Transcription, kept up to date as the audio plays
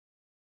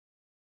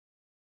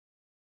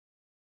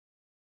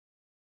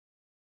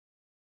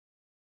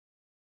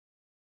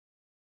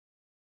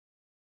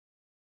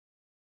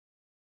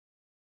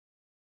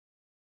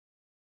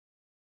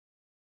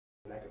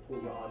and I can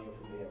pull your audio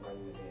from there right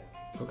in there.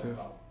 Okay.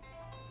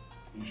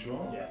 You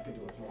sure? Yeah, I can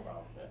do it. No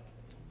problem. Yeah.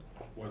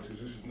 What,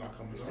 this is not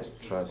coming up?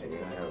 Trust me,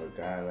 I have a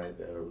guy like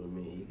that with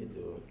me, he can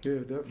do it. Yeah,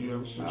 definitely. You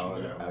ever switch it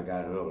down? I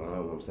gotta know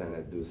what I'm saying.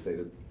 That dude say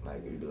that,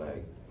 like, you be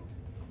like,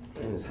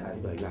 man, it's hot.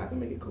 You be like, nah, I can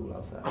make it cool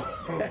outside.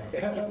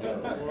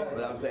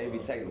 But I'm saying, be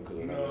technical.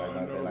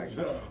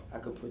 I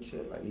could put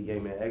shit, like, he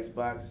gave me an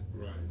Xbox.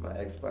 Right. My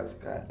Xbox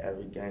got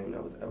every game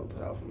that was ever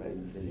put out from A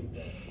to Z.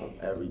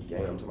 Every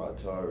game, I'm talking about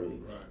Atari.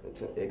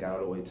 Right. It got all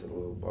the way to the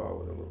little bar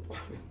with a little ball.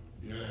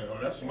 Yeah, oh,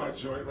 that's my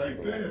joint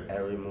right there.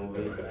 Every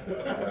movie,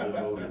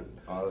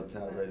 all the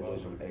top rated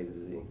movies from A to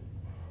Z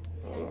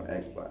on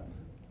Xbox.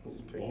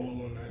 All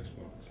on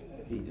Xbox.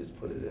 He just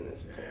put it in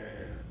his.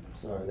 Yeah.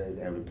 Sorry, guys,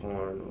 every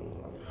porn.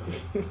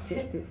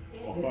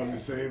 All on the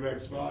same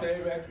Xbox. Same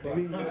Xbox.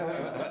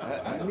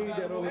 I need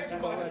that on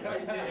Xbox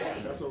right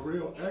there. That's a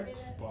real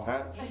Xbox.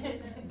 Huh?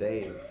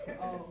 Dave.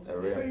 That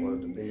real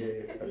one, the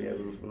big head. Have you ever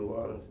been from New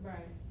Orleans?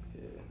 Right.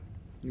 Yeah.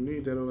 You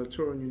need that on the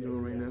touring you're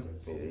doing right now.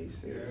 Yeah, he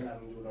said. Yeah.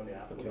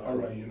 Okay. All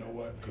right, you know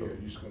what? Cool. Here,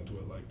 you're just gonna do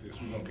it like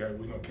this.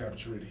 We're gonna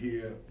capture it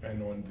here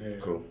and on there.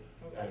 Cool.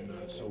 And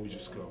so we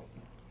just go.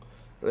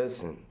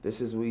 Listen,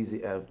 this is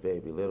Weezy F,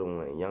 baby, Lil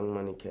Wayne, Young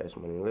Money, Cash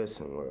Money.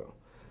 Listen, world.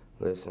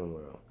 Listen,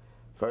 world.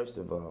 First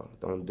of all,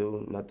 don't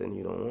do nothing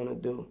you don't want to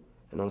do,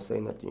 and don't say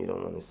nothing you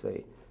don't want to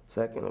say.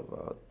 Second of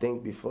all,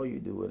 think before you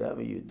do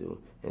whatever you do,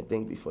 and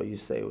think before you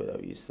say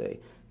whatever you say.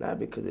 Not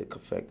because it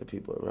can affect the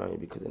people around you,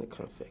 because it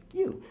can affect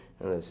you.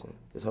 And listen,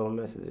 this whole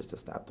message is to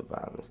stop the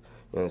violence.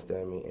 You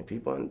understand me? And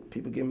people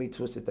get me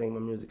twisted, think my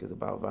music is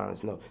about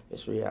violence. No,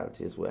 it's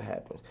reality. It's what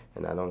happens.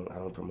 And I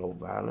don't promote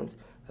violence.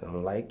 I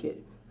don't like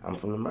it. I'm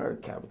from the murder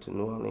capital,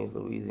 New Orleans,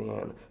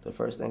 Louisiana. The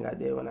first thing I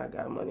did when I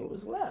got money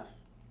was left.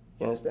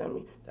 You understand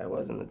me? That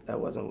wasn't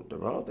the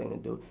wrong thing to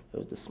do. It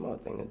was the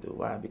smart thing to do.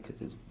 Why? Because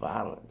it's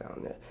violent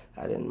down there.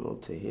 I didn't move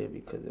to here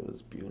because it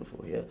was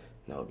beautiful here.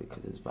 No,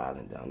 because it's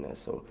violent down there.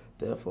 So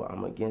therefore,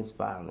 I'm against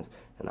violence,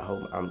 and I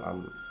hope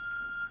I'm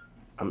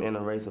in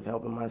a race of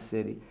helping my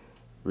city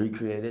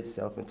recreate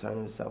itself and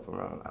turn itself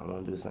around. I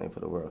want to do the same for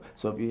the world.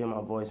 So if you hear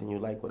my voice and you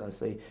like what I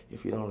say,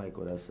 if you don't like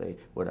what I say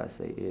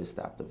is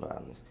stop the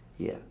violence.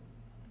 Yeah.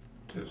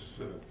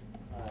 Just All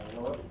right, you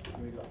know what? Here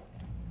we go.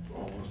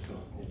 Oh, what's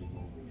up?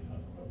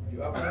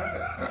 You up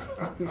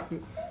there?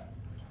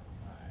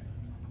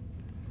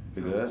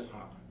 You good? That's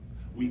hot.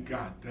 We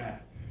got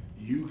that.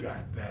 You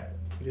got that.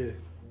 Yeah,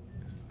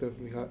 it's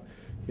definitely hot.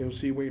 You don't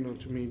see waiting on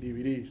too many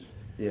DVDs.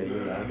 Yeah,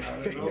 you're Not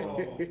at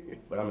all.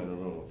 But I'm in the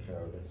room with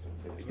Carol.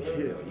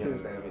 Yeah. You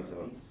understand me?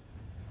 So.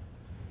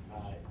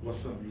 All right.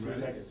 What's up? You 2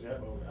 ready? seconds. Yeah,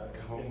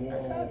 Come on, man.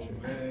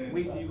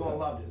 Weezy, you're going to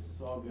love this.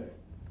 It's all good.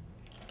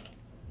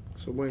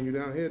 So when you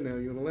down here now,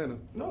 you in Atlanta?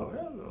 No,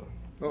 hell no.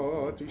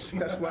 Oh, I thought you said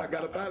that's why I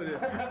got up out of there.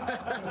 Yeah,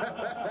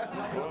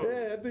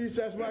 I thought you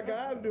said that's why I got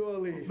out of New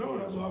Orleans. No,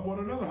 that's why I bought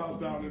another house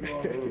down in New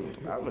Orleans.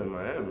 I'm in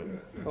Miami.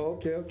 Oh,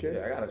 okay, okay.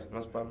 Yeah, I got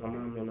my spot. My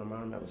mom and my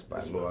mom have a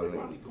spot in New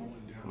Orleans.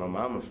 Going down. My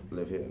mama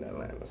live here in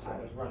Atlanta. So.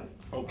 Let's run it.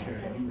 Okay,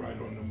 you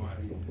right on the mic.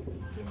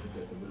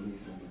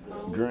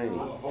 Green.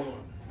 Hold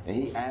on. And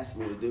he asked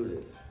me to do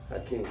this. I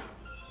can't,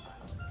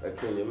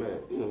 your man.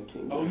 You know,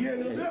 King. Oh yeah,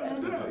 no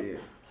doubt, no doubt. Yeah.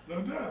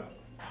 No doubt.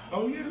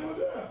 Oh yeah, no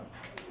doubt.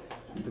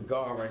 It's the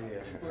guard right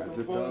here. Put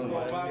the phone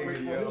on vibrate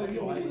for a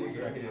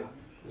second.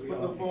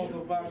 Put the phone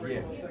on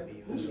vibrate for a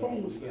second. Whose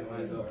phone was that?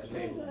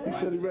 He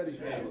said he ready.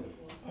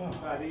 All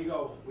right, there you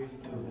go.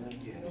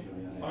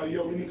 Oh,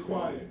 yo, we need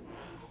quiet.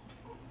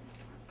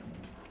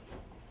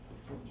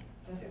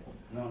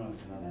 No,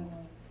 it's another.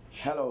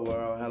 Hello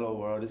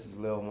world, this is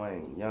Lil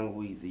Wayne, Young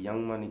Weezy,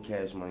 Young Money,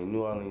 Cash Money,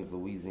 New Orleans,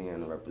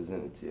 Louisiana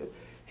representative.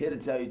 Here to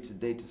tell you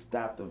today to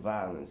stop the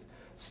violence.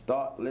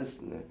 Start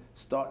listening,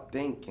 start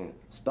thinking,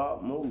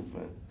 start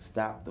moving,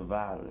 stop the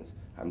violence.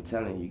 I'm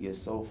telling you, you get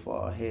so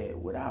far ahead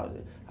without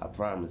it. I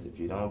promise, if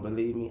you don't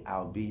believe me,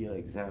 I'll be your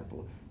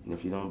example. And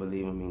if you don't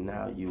believe in me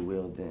now, you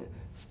will then.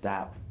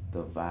 Stop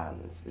the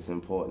violence. It's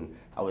important.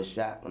 I was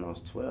shot when I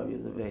was 12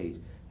 years of age.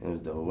 And it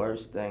was the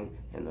worst thing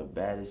and the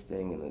baddest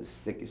thing and the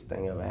sickest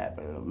thing ever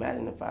happened. And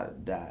imagine if I'd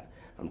have died.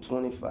 I'm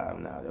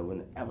 25 now. There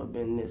wouldn't have ever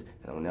been this,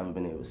 and I would never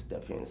been able to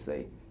step here and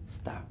say,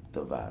 stop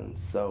the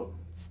violence. So,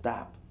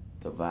 stop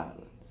the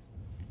violence.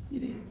 You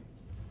did.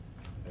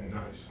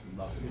 Nice.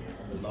 Love it.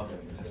 Love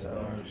it. That's all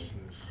right.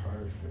 Niceness.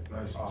 Perfect.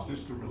 Niceness.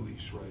 This the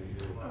release right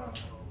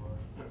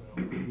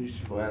here. You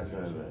see Well, that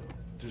sounds right.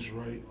 Just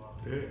right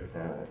there.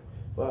 All right.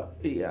 Well,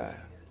 yeah.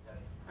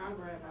 I'm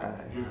glad All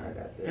right, I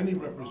got that. Any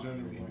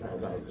representative.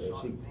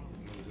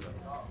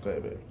 Go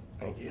ahead, baby.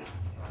 Thank you.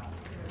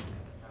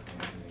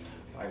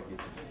 I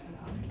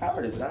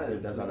already signed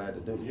it. That's all I had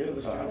to do. Yeah,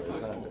 let's I go. already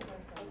signed it.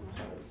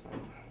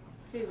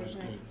 That's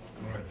good.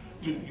 All right.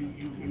 Do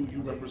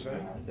you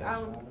represent?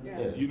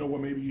 Yeah. You know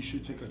what? Maybe you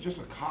should take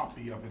just a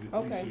copy of it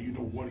at least, so you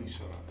know what he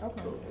signed.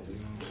 Okay.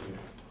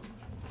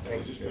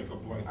 So just take a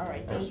blank. All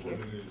right, That's thank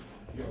what you. it is.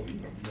 Yo, you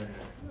the man.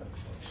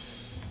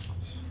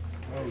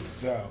 No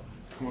doubt.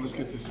 Come on, let's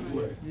get this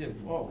flick. Yeah.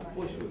 Oh,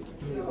 push it.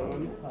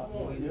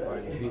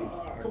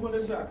 Come on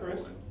this side,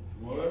 Chris.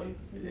 What?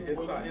 It's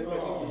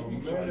Oh,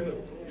 man.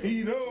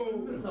 P-Doe.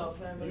 What's up,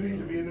 family? You need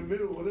to be in the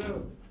middle,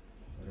 whatever.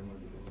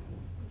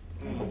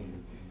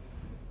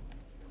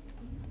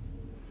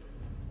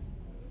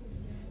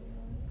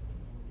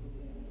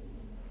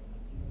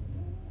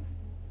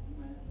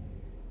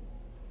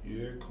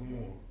 Yeah, come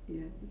on.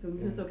 Yeah, so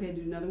it's okay to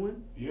do another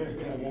one? Yeah,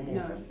 come on, one more.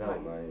 No. I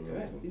felt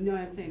mine. You know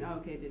what I'm saying? Oh,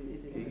 okay, it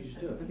didn't. Yeah, you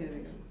should do it. Okay, there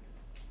we go.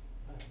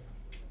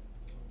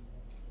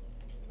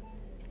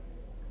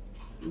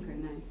 Okay,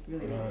 nice,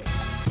 really nice.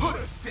 Hood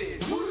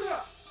fed.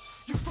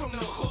 You from the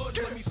hood,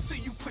 let me see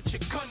you put your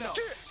gun up.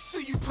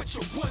 See you put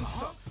your ones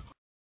up.